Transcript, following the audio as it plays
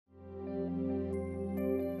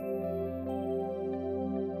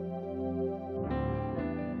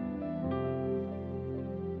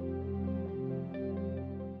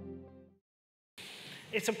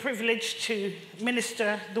It's a privilege to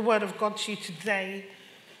minister the word of God to you today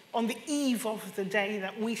on the eve of the day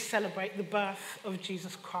that we celebrate the birth of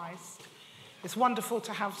Jesus Christ. It's wonderful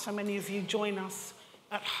to have so many of you join us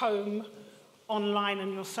at home, online,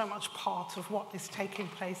 and you're so much part of what is taking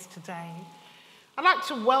place today. I'd like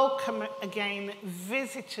to welcome again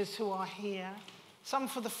visitors who are here, some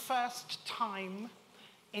for the first time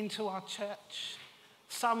into our church,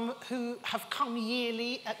 some who have come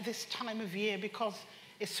yearly at this time of year because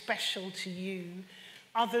it's special to you,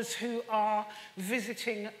 others who are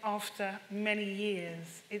visiting after many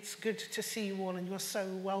years. It's good to see you all, and you're so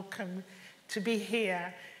welcome to be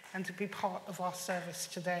here and to be part of our service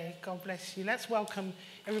today. God bless you. Let's welcome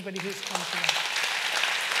everybody who's come today.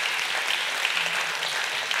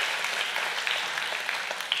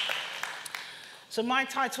 So my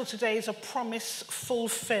title today is A Promise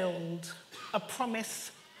Fulfilled. A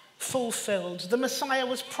Promise Fulfilled. The Messiah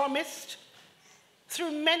was promised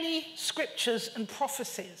through many scriptures and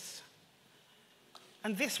prophecies.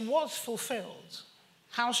 And this was fulfilled.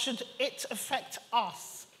 How should it affect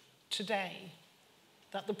us today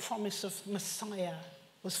that the promise of Messiah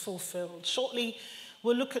was fulfilled? Shortly,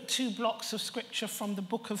 we'll look at two blocks of scripture from the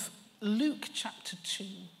book of Luke chapter 2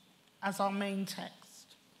 as our main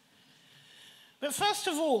text. But first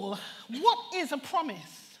of all, what is a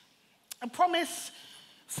promise? A promise,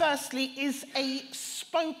 firstly, is a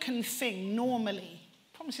spoken thing normally.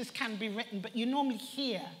 Promises can be written, but you normally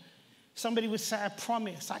hear somebody would say, I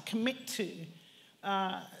promise, I commit to.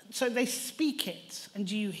 So they speak it, and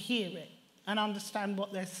you hear it and understand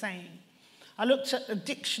what they're saying. I looked at a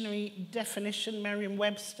dictionary definition,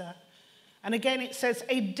 Merriam-Webster, and again it says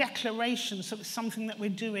a declaration, so it's something that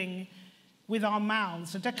we're doing with our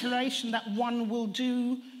mouths, a declaration that one will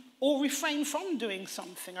do or refrain from doing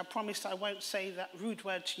something. I promise I won't say that rude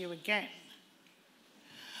word to you again.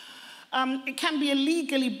 It can be a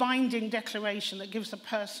legally binding declaration that gives the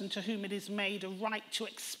person to whom it is made a right to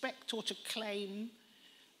expect or to claim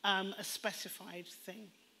a specified thing.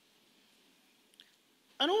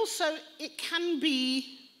 And also, it can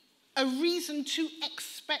be a reason to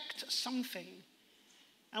expect something.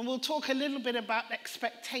 And we'll talk a little bit about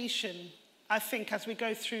expectation, I think, as we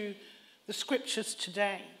go through the scriptures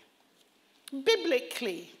today.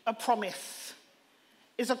 Biblically, a promise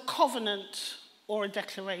is a covenant or a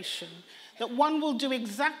declaration that one will do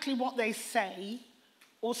exactly what they say,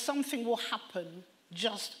 or something will happen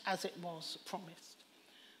just as it was promised.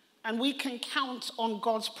 And we can count on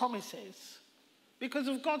God's promises because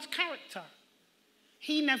of God's character.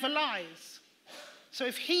 He never lies. So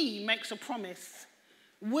if he makes a promise,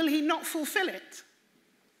 will he not fulfill it?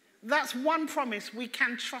 That's one promise we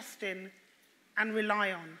can trust in and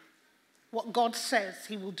rely on. What God says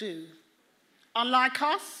he will do. Unlike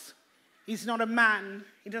us, he's not a man.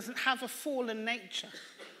 He doesn't have a fallen nature.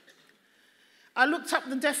 I looked up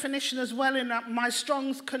the definition as well in my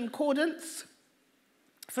Strong's Concordance.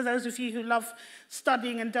 For those of you who love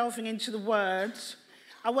studying and delving into the words,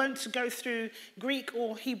 I won't go through Greek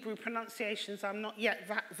or Hebrew pronunciations. I'm not yet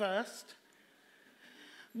that versed.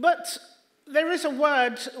 But there is a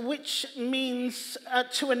word which means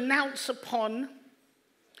to announce upon,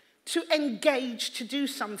 to engage to do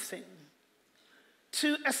something,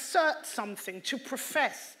 to assert something, to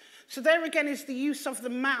profess. So there again is the use of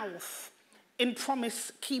the mouth in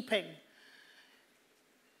promise keeping.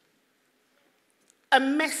 A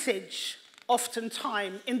message,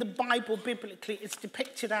 oftentimes, in the Bible, biblically, is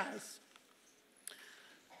depicted as.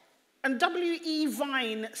 And W.E.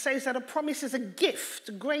 Vine says that a promise is a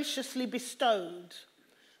gift graciously bestowed,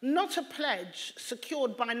 not a pledge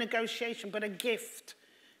secured by negotiation, but a gift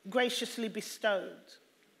graciously bestowed.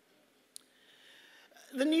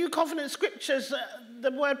 The New Covenant scriptures,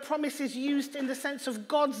 the word promise is used in the sense of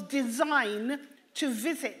God's design to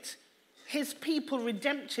visit his people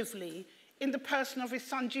redemptively in the person of his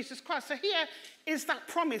son, Jesus Christ. So here is that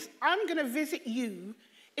promise. I'm going to visit you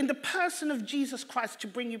in the person of Jesus Christ to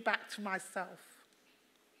bring you back to myself.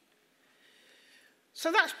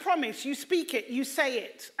 So that's promise. You speak it, you say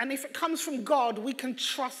it. And if it comes from God, we can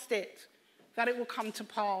trust it, that it will come to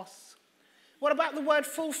pass. What about the word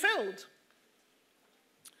fulfilled?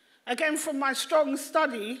 Again, from my strong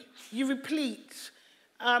study, you replete,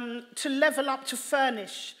 to level up, to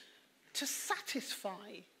furnish, to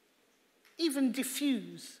satisfy, even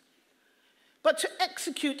diffuse, but to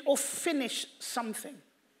execute or finish something,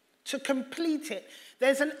 to complete it.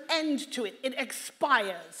 There's an end to it. It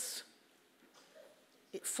expires.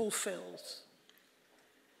 It fulfills.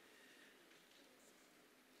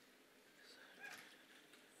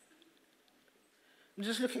 I'm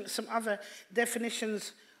just looking at some other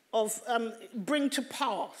definitions of bring to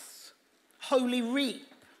pass wholly reap.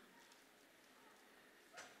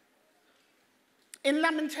 In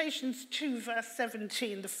Lamentations 2, verse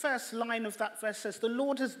 17, the first line of that verse says, the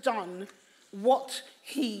Lord has done what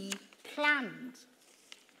he planned.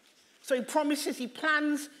 So he promises, he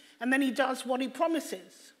plans, and then he does what he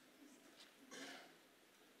promises.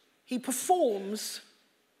 He performs,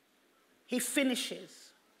 he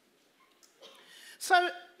finishes. So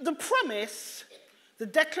the promise, the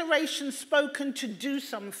declaration spoken to do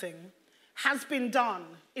something, has been done,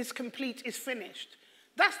 is complete, is finished.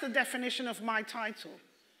 That's the definition of my title.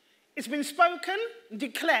 It's been spoken,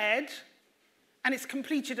 declared, and it's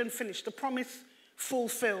completed and finished. The promise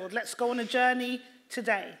fulfilled. Let's go on a journey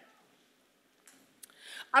today.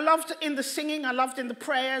 I loved in the singing, I loved in the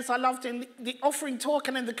prayers, I loved in the offering talk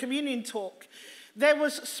and in the communion talk. There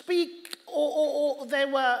was there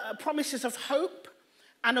were promises of hope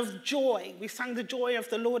and of joy. We sang the joy of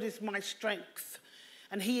the Lord is my strength,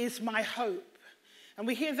 and he is my hope. And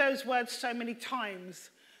we hear those words so many times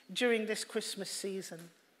during this Christmas season.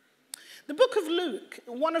 The book of Luke,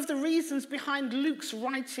 one of the reasons behind Luke's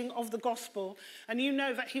writing of the gospel, and you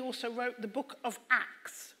know that he also wrote the book of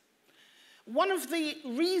Acts. One of the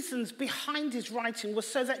reasons behind his writing was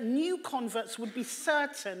so that new converts would be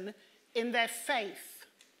certain in their faith,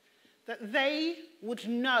 that they would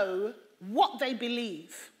know what they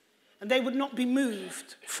believe, and they would not be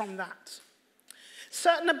moved from that.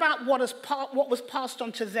 Certain about what was passed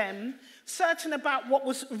on to them, certain about what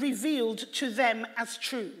was revealed to them as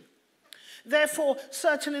true. Therefore,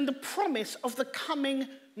 certain in the promise of the coming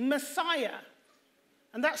Messiah.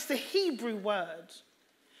 And that's the Hebrew word.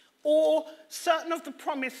 Or certain of the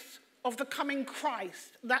promise of the coming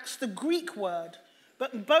Christ. That's the Greek word.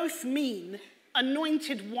 But both mean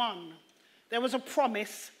anointed one. There was a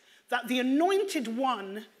promise that the anointed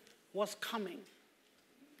one was coming.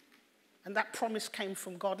 And that promise came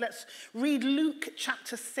from God. Let's read Luke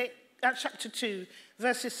chapter 2,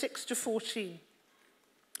 verses 6 to 14.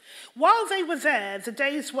 While they were there, the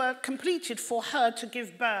days were completed for her to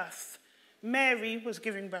give birth. Mary was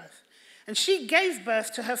giving birth. And she gave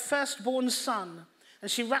birth to her firstborn son.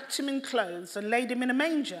 And she wrapped him in clothes and laid him in a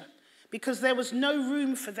manger, because there was no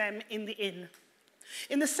room for them in the inn.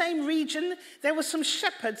 In the same region, there were some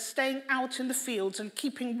shepherds staying out in the fields and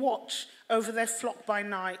keeping watch over their flock by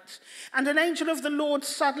night. And an angel of the Lord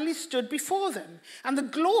suddenly stood before them, and the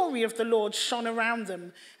glory of the Lord shone around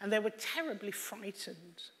them, and they were terribly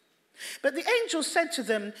frightened. But the angel said to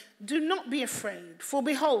them, "Do not be afraid, for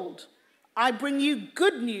behold, I bring you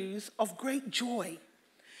good news of great joy,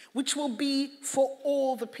 which will be for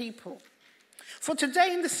all the people. For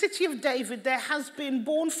today in the city of David there has been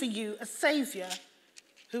born for you a Saviour,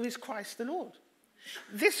 who is Christ the Lord.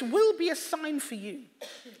 This will be a sign for you.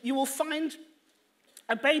 You will find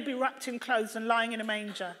a baby wrapped in clothes and lying in a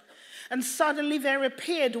manger." And suddenly there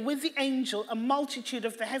appeared with the angel a multitude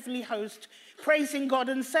of the heavenly host, praising God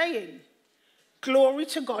and saying, "Glory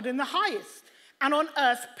to God in the highest, and on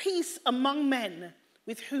earth peace among men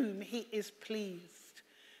with whom he is pleased."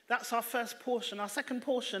 That's our first portion. Our second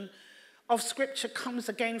portion of scripture comes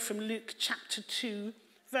again from Luke chapter 2,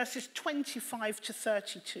 verses 25 to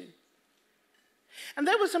 32. And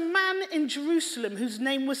there was a man in Jerusalem whose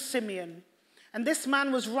name was Simeon, and this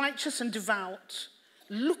man was righteous and devout,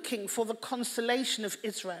 looking for the consolation of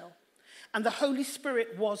Israel, and the Holy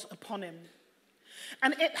Spirit was upon him.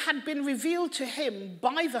 And it had been revealed to him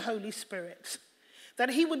by the Holy Spirit that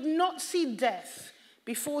he would not see death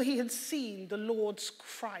before he had seen the Lord's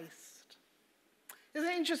Christ. Isn't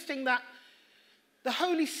it interesting that the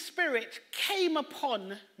Holy Spirit came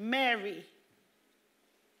upon Mary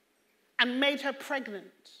and made her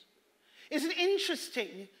pregnant? Isn't it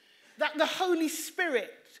interesting that the Holy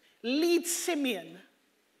Spirit leads Simeon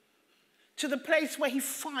to the place where he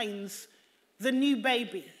finds the new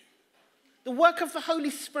baby? The work of the Holy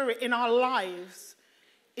Spirit in our lives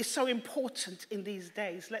is so important in these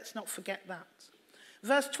days. Let's not forget that.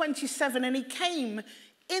 Verse 27, and he came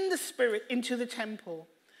in the Spirit into the temple.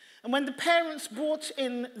 And when the parents brought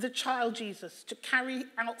in the child Jesus to carry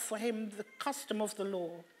out for him the custom of the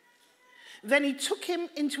law, then he took him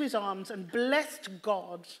into his arms and blessed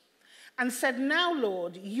God and said, "Now,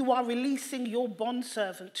 Lord, you are releasing your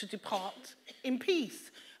bondservant to depart in peace,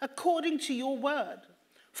 according to your word.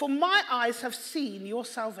 For my eyes have seen your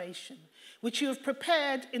salvation, which you have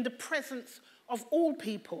prepared in the presence of all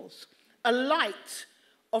peoples, a light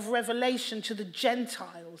of revelation to the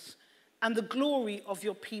Gentiles and the glory of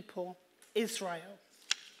your people, Israel."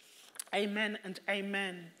 Amen and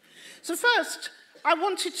amen. So first, I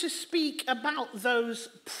wanted to speak about those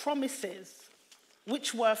promises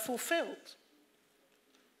which were fulfilled.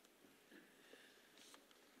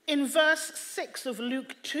 In verse 6 of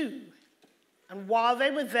Luke 2, and while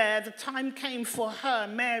they were there, the time came for her,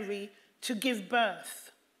 Mary, to give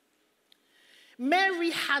birth.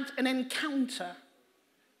 Mary had an encounter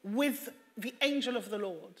with the angel of the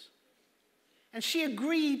Lord, and she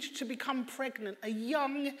agreed to become pregnant. A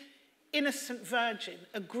young, innocent virgin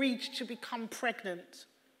agreed to become pregnant.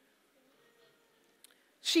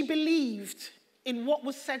 She believed in what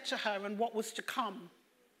was said to her and what was to come.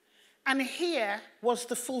 And here was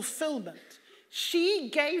the fulfillment. She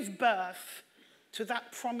gave birth to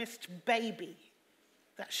that promised baby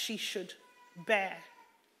that she should bear.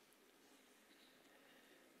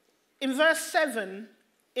 In verse 7,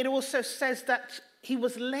 it also says that he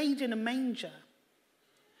was laid in a manger.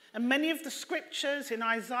 And many of the scriptures in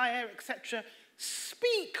Isaiah, etc.,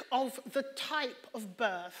 speak of the type of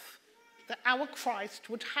birth that our Christ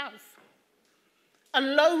would have. A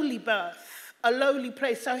lowly birth, a lowly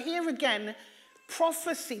place. So here again,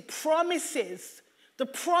 prophecy, promises. The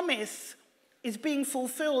promise is being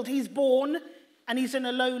fulfilled. He's born and he's in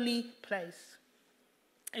a lowly place.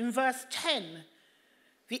 In verse 10,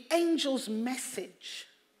 the angel's message.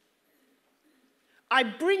 I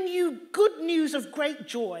bring you good news of great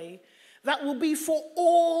joy that will be for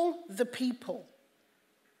all the people.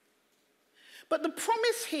 But the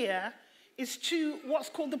promise here is to what's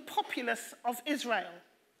called the populace of Israel.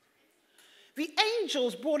 The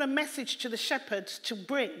angels brought a message to the shepherds to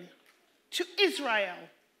bring to Israel,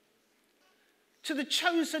 to the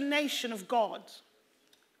chosen nation of God.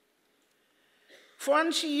 For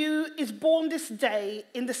unto you is born this day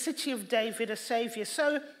in the city of David a Saviour.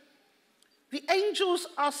 So the angels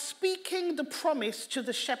are speaking the promise to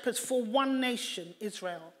the shepherds for one nation,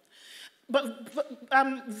 Israel. But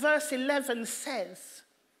verse 11 says,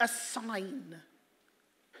 a sign.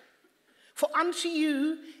 For unto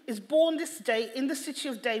you is born this day in the city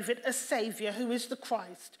of David a Saviour who is the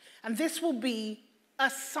Christ. And this will be a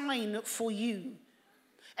sign for you.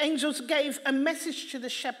 Angels gave a message to the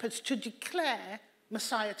shepherds to declare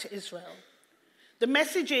Messiah to Israel. The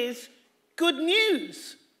message is good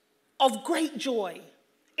news of great joy.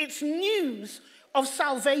 It's news of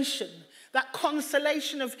salvation, that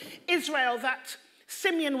consolation of Israel that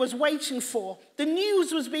Simeon was waiting for. The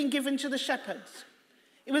news was being given to the shepherds.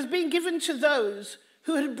 It was being given to those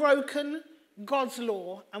who had broken God's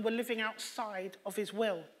law and were living outside of his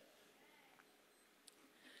will.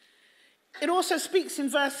 It also speaks in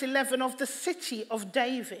verse 11 of the city of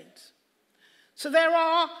David. So there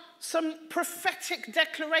are some prophetic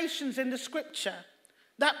declarations in the scripture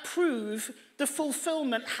that prove the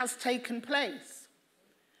fulfillment has taken place.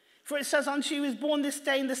 For it says, unto you is born this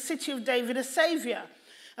day in the city of David a Saviour.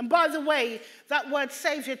 And by the way, that word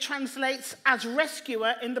Saviour translates as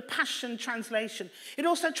rescuer in the Passion Translation. It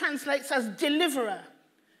also translates as deliverer.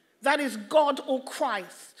 That is God or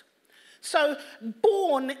Christ. So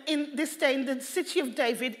born in this day in the city of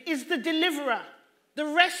David is the deliverer, the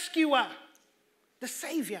rescuer, the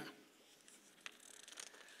Saviour.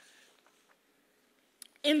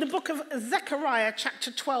 In the book of Zechariah,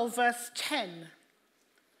 chapter 12, verse 10,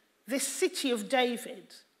 this city of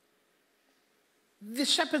David, the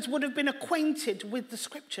shepherds would have been acquainted with the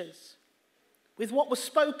scriptures, with what was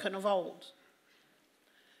spoken of old.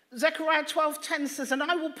 Zechariah 12:10 says, and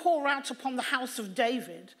I will pour out upon the house of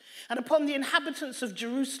David and upon the inhabitants of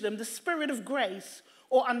Jerusalem the spirit of grace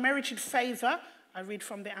or unmerited favor, I read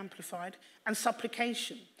from the Amplified, and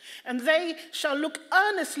supplication. And they shall look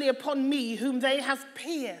earnestly upon me whom they have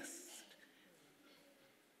pierced.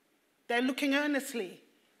 They're looking earnestly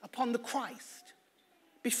upon the Christ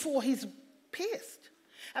before he's pierced.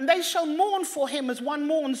 And they shall mourn for him as one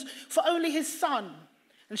mourns for only his son,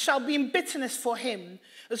 and shall be in bitterness for him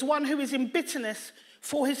as one who is in bitterness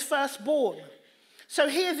for his firstborn. So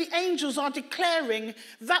here the angels are declaring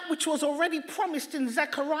that which was already promised in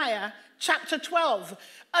Zechariah chapter 12.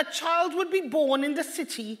 A child would be born in the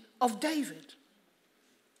city of David.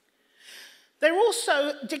 They're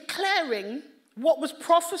also declaring what was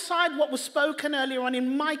prophesied, what was spoken earlier on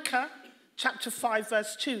in Micah chapter 5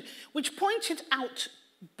 verse 2, which pointed out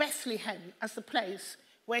Bethlehem as the place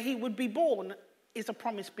where he would be born is a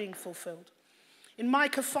promise being fulfilled. In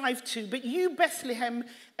Micah 5:2, but you, Bethlehem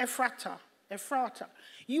Ephratah,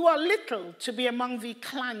 you are little to be among the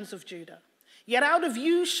clans of Judah. Yet out of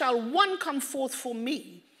you shall one come forth for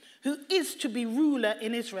me, who is to be ruler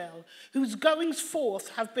in Israel, whose goings forth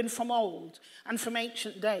have been from old and from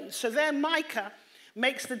ancient days. So there Micah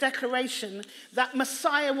makes the declaration that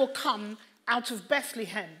Messiah will come out of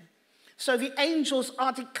Bethlehem. So the angels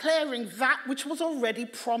are declaring that which was already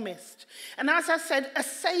promised. And as I said, a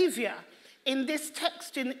saviour. In this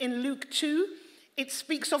text in Luke 2, it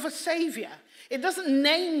speaks of a saviour. It doesn't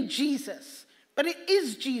name Jesus, but it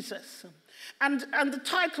is Jesus. And the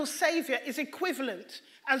title Saviour is equivalent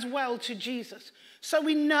as well to Jesus. So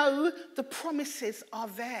we know the promises are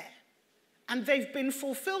there and they've been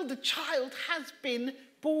fulfilled. The child has been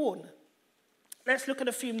born. Let's look at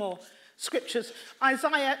a few more scriptures.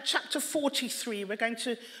 Isaiah chapter 43. We're going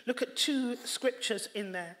to look at 2 scriptures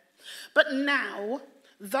in there. But now,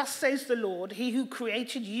 thus says the Lord, he who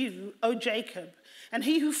created you, O Jacob, and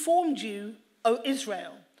he who formed you, O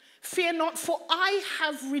Israel, fear not, for I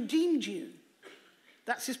have redeemed you.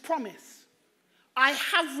 That's his promise. I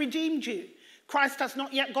have redeemed you. Christ has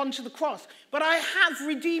not yet gone to the cross, but I have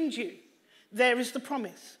redeemed you. There is the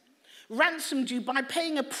promise. Ransomed you by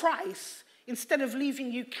paying a price instead of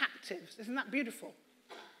leaving you captives. Isn't that beautiful?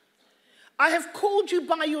 I have called you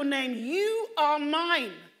by your name. You are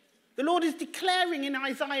mine. The Lord is declaring in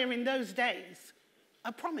Isaiah in those days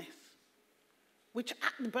a promise, which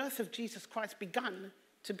at the birth of Jesus Christ began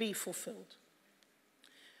to be fulfilled.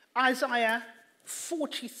 Isaiah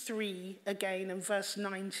 43 again and verse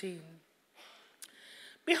 19.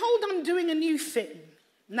 Behold, I'm doing a new thing.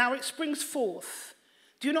 Now it springs forth.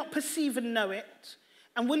 Do you not perceive and know it?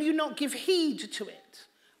 And will you not give heed to it?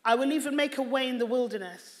 I will even make a way in the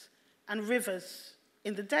wilderness and rivers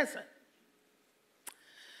in the desert.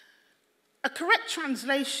 A correct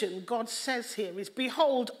translation, God says here, is,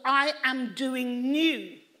 behold, I am doing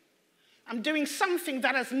new. I'm doing something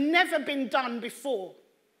that has never been done before.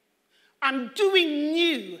 I'm doing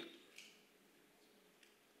new.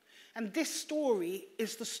 And this story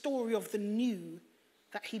is the story of the new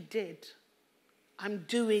that he did. I'm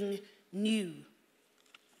doing new.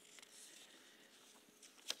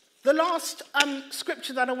 The last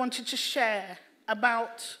scripture that I wanted to share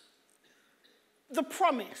about the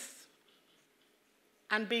promise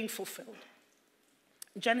and being fulfilled.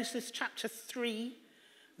 Genesis chapter 3,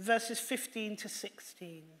 verses 15 to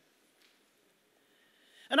 16.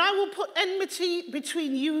 And I will put enmity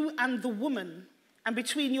between you and the woman, and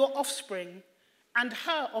between your offspring and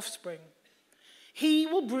her offspring. He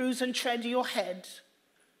will bruise and tread your head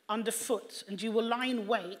underfoot, and you will lie in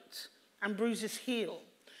wait and bruise his heel.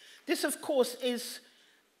 This, of course, is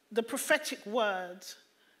the prophetic word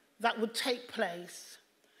that would take place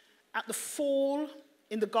at the fall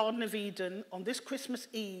in the Garden of Eden on this Christmas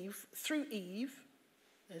Eve, through Eve,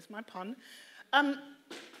 there's my pun,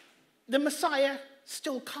 the Messiah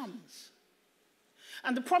still comes.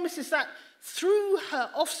 And the promise is that through her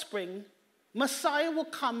offspring, Messiah will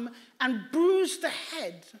come and bruise the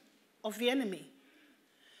head of the enemy.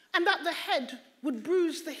 And that the head would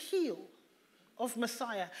bruise the heel of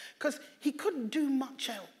Messiah, because he couldn't do much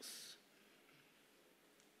else.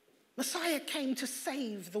 Messiah came to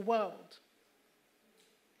save the world.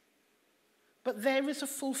 But there is a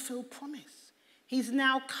fulfilled promise. He's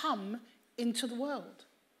now come into the world.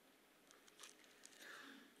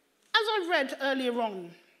 As I read earlier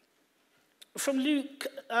on from Luke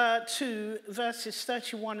 2, verses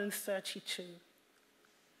 31 and 32,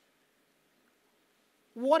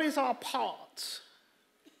 what is our part?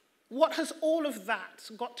 What has all of that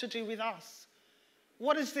got to do with us?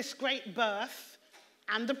 What does this great birth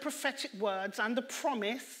and the prophetic words and the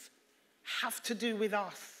promise have to do with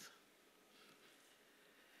us?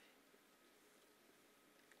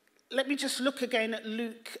 Let me just look again at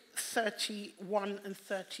Luke 31 and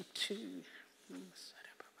 32.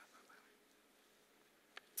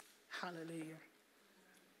 Hallelujah.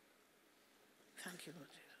 Thank you, Lord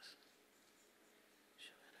Jesus.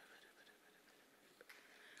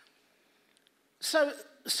 So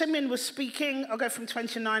Simeon was speaking. I'll go from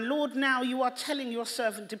 29. Lord, now you are telling your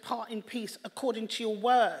servant, depart in peace according to your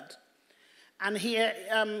word. And here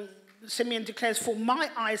Simeon declares, for my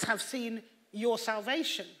eyes have seen your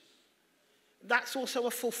salvation. That's also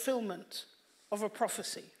a fulfillment of a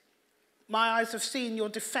prophecy. My eyes have seen your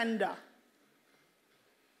defender.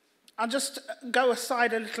 I'll just go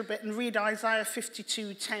aside a little bit and read Isaiah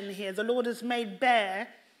 52:10 here. The Lord has made bare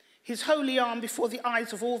his holy arm before the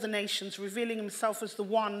eyes of all the nations, revealing himself as the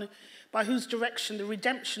one by whose direction the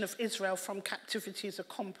redemption of Israel from captivity is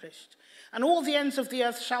accomplished. And all the ends of the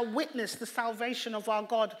earth shall witness the salvation of our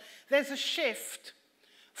God. There's a shift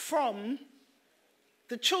from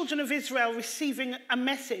the children of Israel receiving a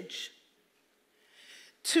message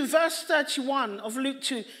to verse 31 of Luke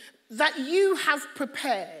 2, that you have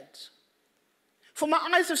prepared. For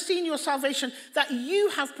my eyes have seen your salvation, that you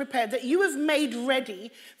have prepared, that you have made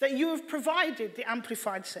ready, that you have provided, the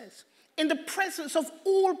Amplified says, in the presence of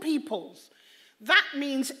all peoples. That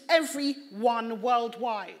means everyone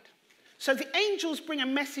worldwide. So the angels bring a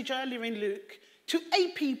message earlier in Luke to a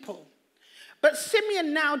people. But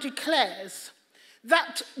Simeon now declares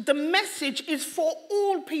that the message is for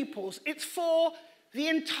all peoples. It's for the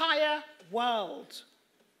entire world.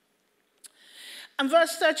 And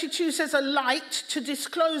verse 32 says, a light to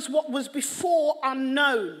disclose what was before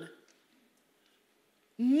unknown.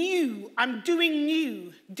 New, I'm doing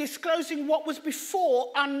new, disclosing what was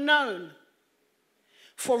before unknown.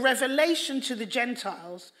 For revelation to the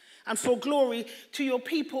Gentiles and for glory to your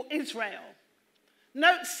people Israel.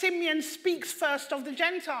 Note, Simeon speaks first of the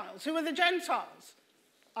Gentiles. Who are the Gentiles?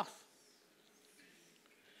 Us.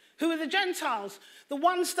 Who are the Gentiles? The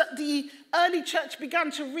ones that the early church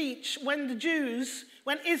began to reach when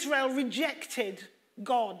Israel rejected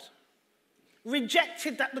God,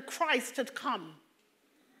 rejected that the Christ had come.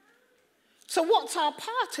 So what's our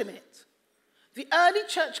part in it? The early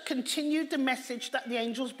church continued the message that the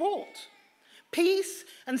angels brought. Peace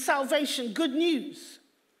and salvation, good news.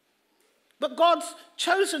 But God's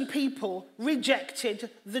chosen people rejected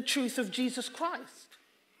the truth of Jesus Christ.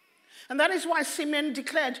 And that is why Simeon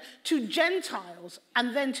declared to Gentiles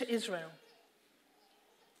and then to Israel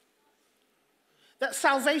that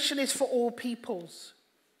salvation is for all peoples.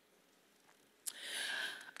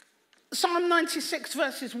 Psalm 96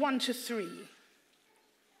 verses 1 to 3.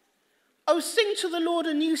 Oh, sing to the Lord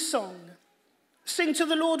a new song. Sing to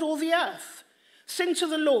the Lord all the earth. Sing to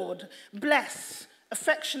the Lord, bless,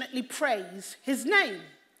 affectionately praise his name.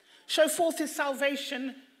 Show forth his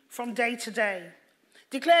salvation from day to day.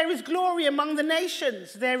 Declare his glory among the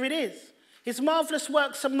nations. There it is. His marvelous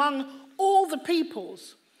works among all the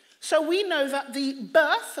peoples. So we know that the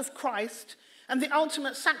birth of Christ and the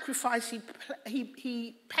ultimate sacrifice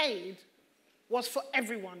he paid was for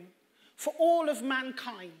everyone, for all of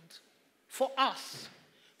mankind, for us,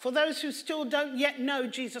 for those who still don't yet know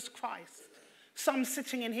Jesus Christ. Some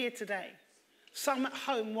sitting in here today, some at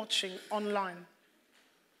home watching online.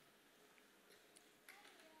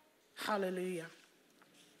 Hallelujah.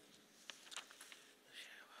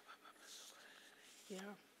 Yeah,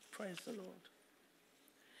 praise the Lord.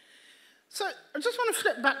 So I just want to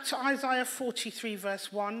flip back to Isaiah 43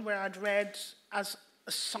 verse 1, where I'd read as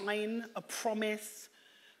a sign, a promise,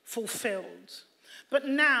 fulfilled. But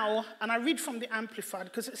now, and I read from the Amplified,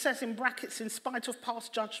 because it says in brackets, in spite of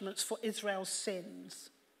past judgments for Israel's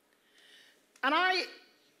sins. And I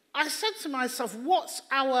said to myself, what's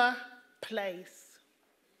our place?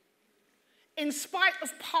 In spite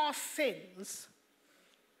of past sins,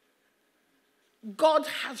 God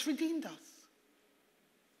has redeemed us.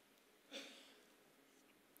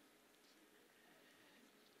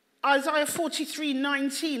 Isaiah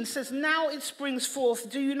 43:19 says, now it springs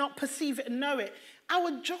forth, do you not perceive it and know it?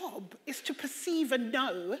 Our job is to perceive and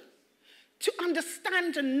know, to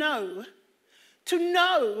understand and know, to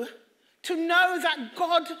know that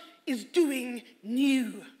God is doing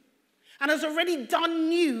new and has already done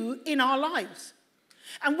new in our lives.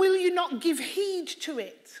 And will you not give heed to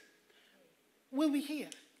it? Will we hear?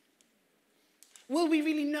 Will we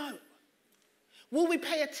really know? Will we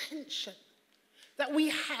pay attention that we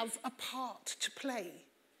have a part to play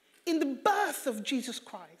in the birth of Jesus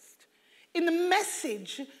Christ, in the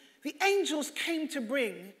message the angels came to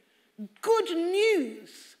bring, good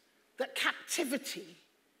news that captivity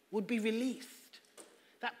would be released,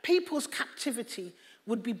 that people's captivity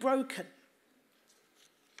would be broken.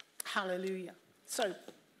 Hallelujah. So,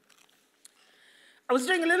 I was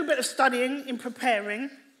doing a little bit of studying in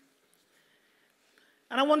preparing,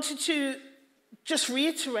 and I wanted to just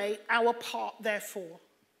reiterate our part, therefore.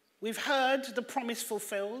 We've heard the promise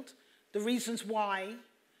fulfilled, the reasons why,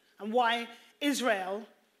 and why Israel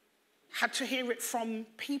had to hear it from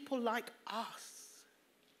people like us.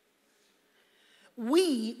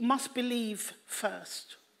 We must believe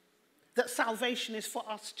first that salvation is for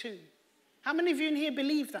us too. How many of you in here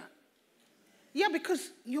believe that? Yeah, because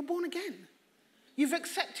you're born again. You've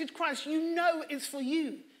accepted Christ. You know it's for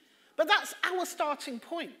you. But that's our starting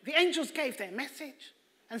point. The angels gave their message,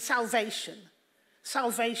 and salvation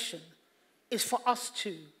is for us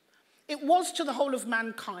too. It was to the whole of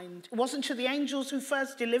mankind. It wasn't to the angels who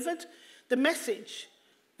first delivered the message.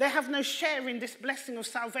 They have no share in this blessing of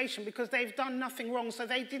salvation because they've done nothing wrong, so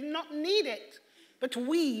they did not need it. But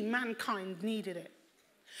we, mankind, needed it.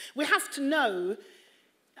 We have to know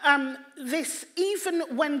this even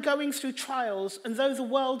when going through trials, and though the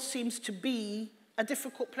world seems to be a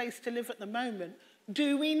difficult place to live at the moment,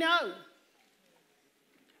 do we know?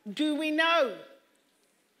 Do we know?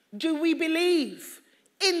 Do we believe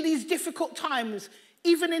in these difficult times,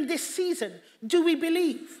 even in this season? Do we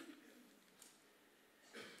believe?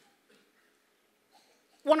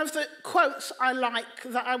 One of the quotes I like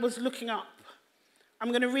that I was looking up, I'm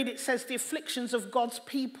going to read it, says, the afflictions of God's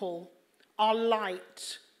people are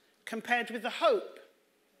light compared with the hope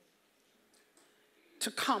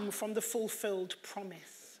to come from the fulfilled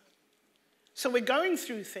promise. So we're going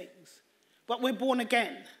through things, but we're born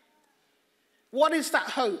again. What is that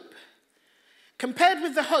hope? Compared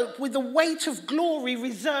with the hope, with the weight of glory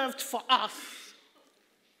reserved for us.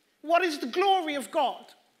 What is the glory of God?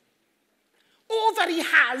 All that he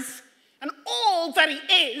has and all that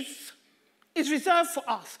he is reserved for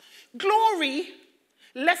us. Glory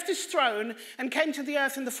left his throne and came to the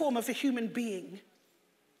earth in the form of a human being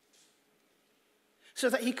so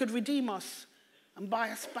that he could redeem us and buy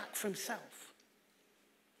us back for himself.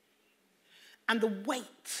 And the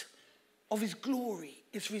weight of his glory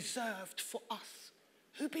is reserved for us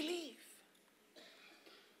who believe.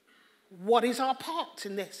 What is our part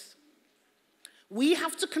in this? We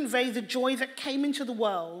have to convey the joy that came into the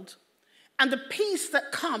world and the peace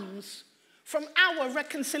that comes from our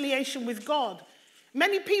reconciliation with God.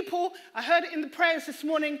 Many people, I heard it in the prayers this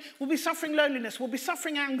morning, will be suffering loneliness, will be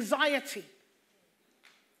suffering anxiety.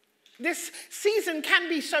 This season can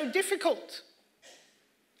be so difficult.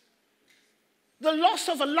 The loss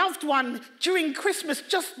of a loved one during Christmas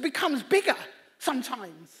just becomes bigger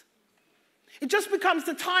sometimes. It just becomes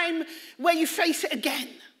the time where you face it again,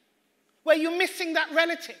 where you're missing that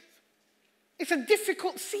relative. It's a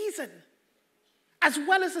difficult season, as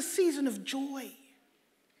well as a season of joy.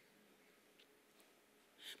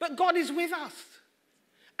 But God is with us,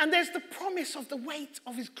 and there's the promise of the weight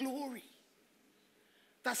of his glory.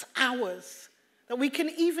 That's ours, that we can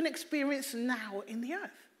even experience now in the earth.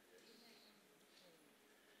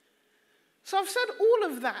 So I've said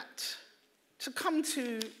all of that to come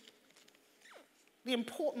to the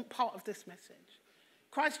important part of this message.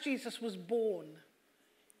 Christ Jesus was born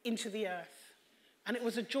into the earth, and it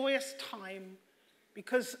was a joyous time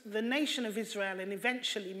because the nation of Israel and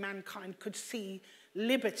eventually mankind could see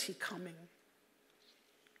liberty coming.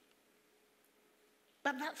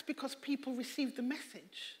 But that's because people received the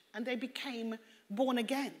message and they became born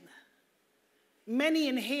again. Many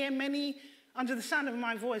in here, many under the sound of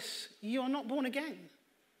my voice, you are not born again.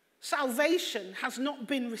 Salvation has not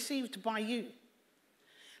been received by you.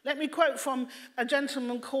 Let me quote from a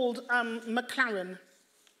gentleman called MacLaren,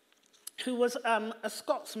 who was a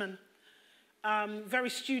Scotsman, very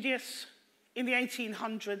studious in the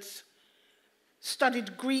 1800s,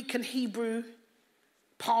 studied Greek and Hebrew,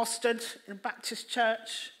 pastored in a Baptist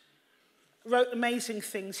church, wrote amazing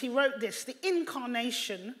things. He wrote this: the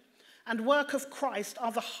incarnation and work of Christ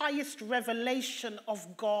are the highest revelation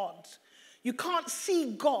of God. You can't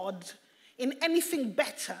see God in anything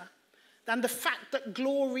better than the fact that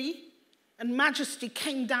glory and majesty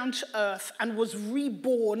came down to earth and was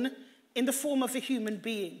reborn in the form of a human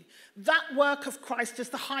being. That work of Christ is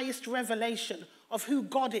the highest revelation of who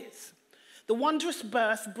God is. The wondrous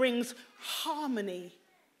birth brings harmony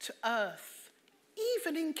to earth,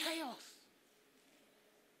 even in chaos.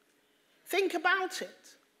 Think about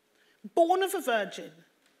it. Born of a virgin,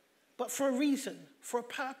 but for a reason, for a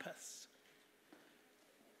purpose.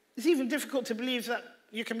 It's even difficult to believe that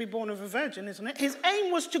you can be born of a virgin, isn't it? His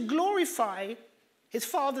aim was to glorify his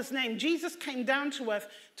Father's name. Jesus came down to earth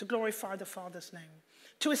to glorify the Father's name,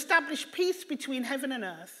 to establish peace between heaven and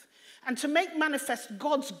earth, and to make manifest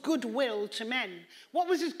God's goodwill to men. What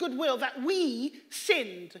was his goodwill? That we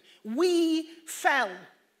sinned, we fell.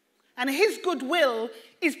 And his goodwill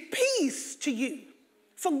is peace to you,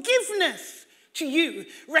 forgiveness to you,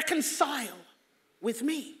 reconcile with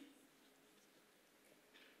me.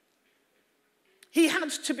 He had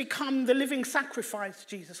to become the living sacrifice,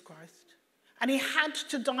 Jesus Christ, and he had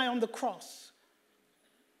to die on the cross,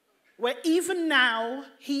 where even now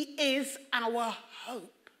he is our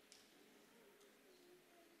hope.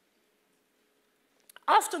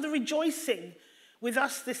 After the rejoicing with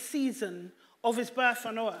us this season of his birth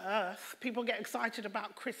on earth, people get excited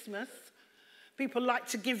about Christmas. People like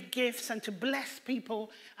to give gifts and to bless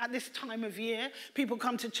people at this time of year. People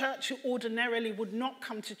come to church who ordinarily would not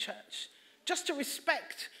come to church, just to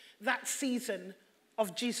respect that season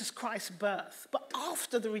of Jesus Christ's birth. But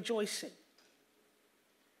after the rejoicing,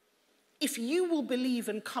 if you will believe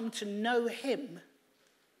and come to know him,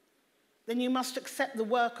 then you must accept the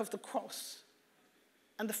work of the cross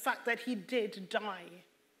and the fact that he did die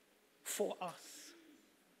for us.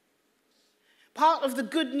 Part of the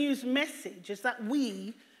good news message is that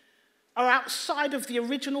we are outside of the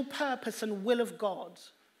original purpose and will of God.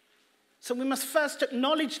 So we must first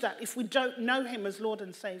acknowledge that if we don't know him as Lord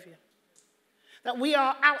and Savior. That we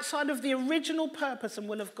are outside of the original purpose and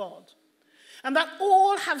will of God. And that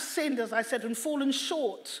all have sinned, as I said, and fallen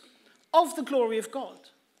short of the glory of God.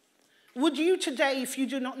 Would you today, if you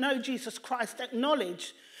do not know Jesus Christ,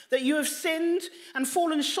 acknowledge that you have sinned and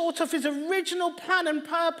fallen short of his original plan and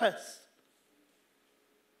purpose.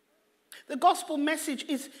 The gospel message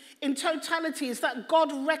is, in totality, is that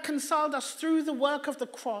God reconciled us through the work of the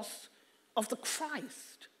cross of the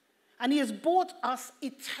Christ. And he has bought us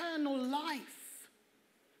eternal life.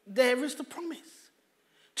 There is the promise.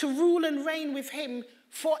 To rule and reign with him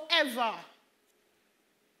forever.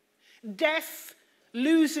 Death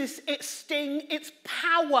loses its sting, its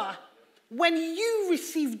power, when you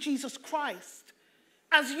receive Jesus Christ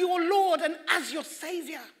as your Lord and as your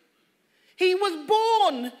Savior. He was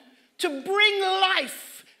born to bring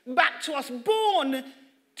life back to us, born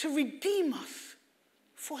to redeem us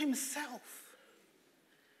for himself.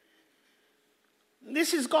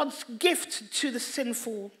 This is God's gift to the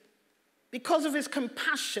sinful. Because of his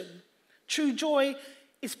compassion, true joy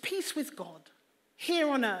is peace with God, here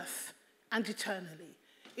on earth and eternally.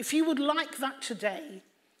 If you would like that today,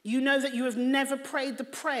 you know that you have never prayed the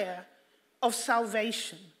prayer of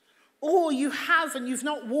salvation. Or you have and you've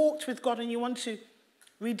not walked with God and you want to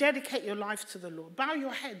rededicate your life to the Lord. Bow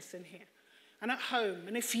your heads in here and at home.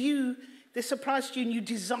 And if this applies to you and you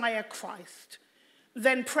desire Christ,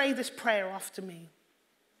 then pray this prayer after me.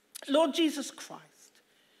 Lord Jesus Christ,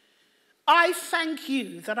 I thank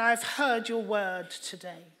you that I have heard your word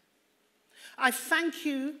today. I thank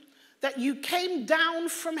you that you came down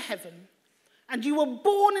from heaven and you were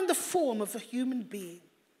born in the form of a human being.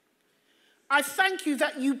 I thank you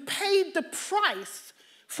that you paid the price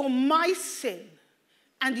for my sin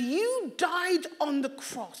and you died on the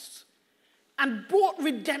cross and bought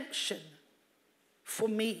redemption for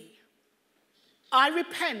me. I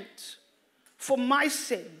repent for my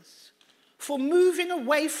sins, for moving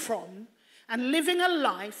away from and living a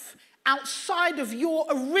life outside of your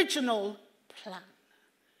original plan.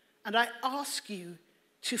 And I ask you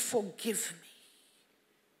to forgive me.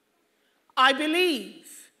 I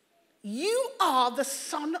believe you are the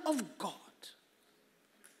Son of God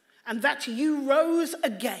and that you rose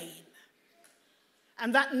again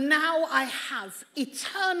and that now I have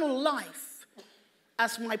eternal life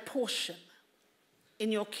as my portion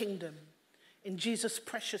in your kingdom. In Jesus'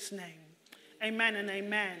 precious name, amen and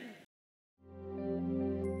amen.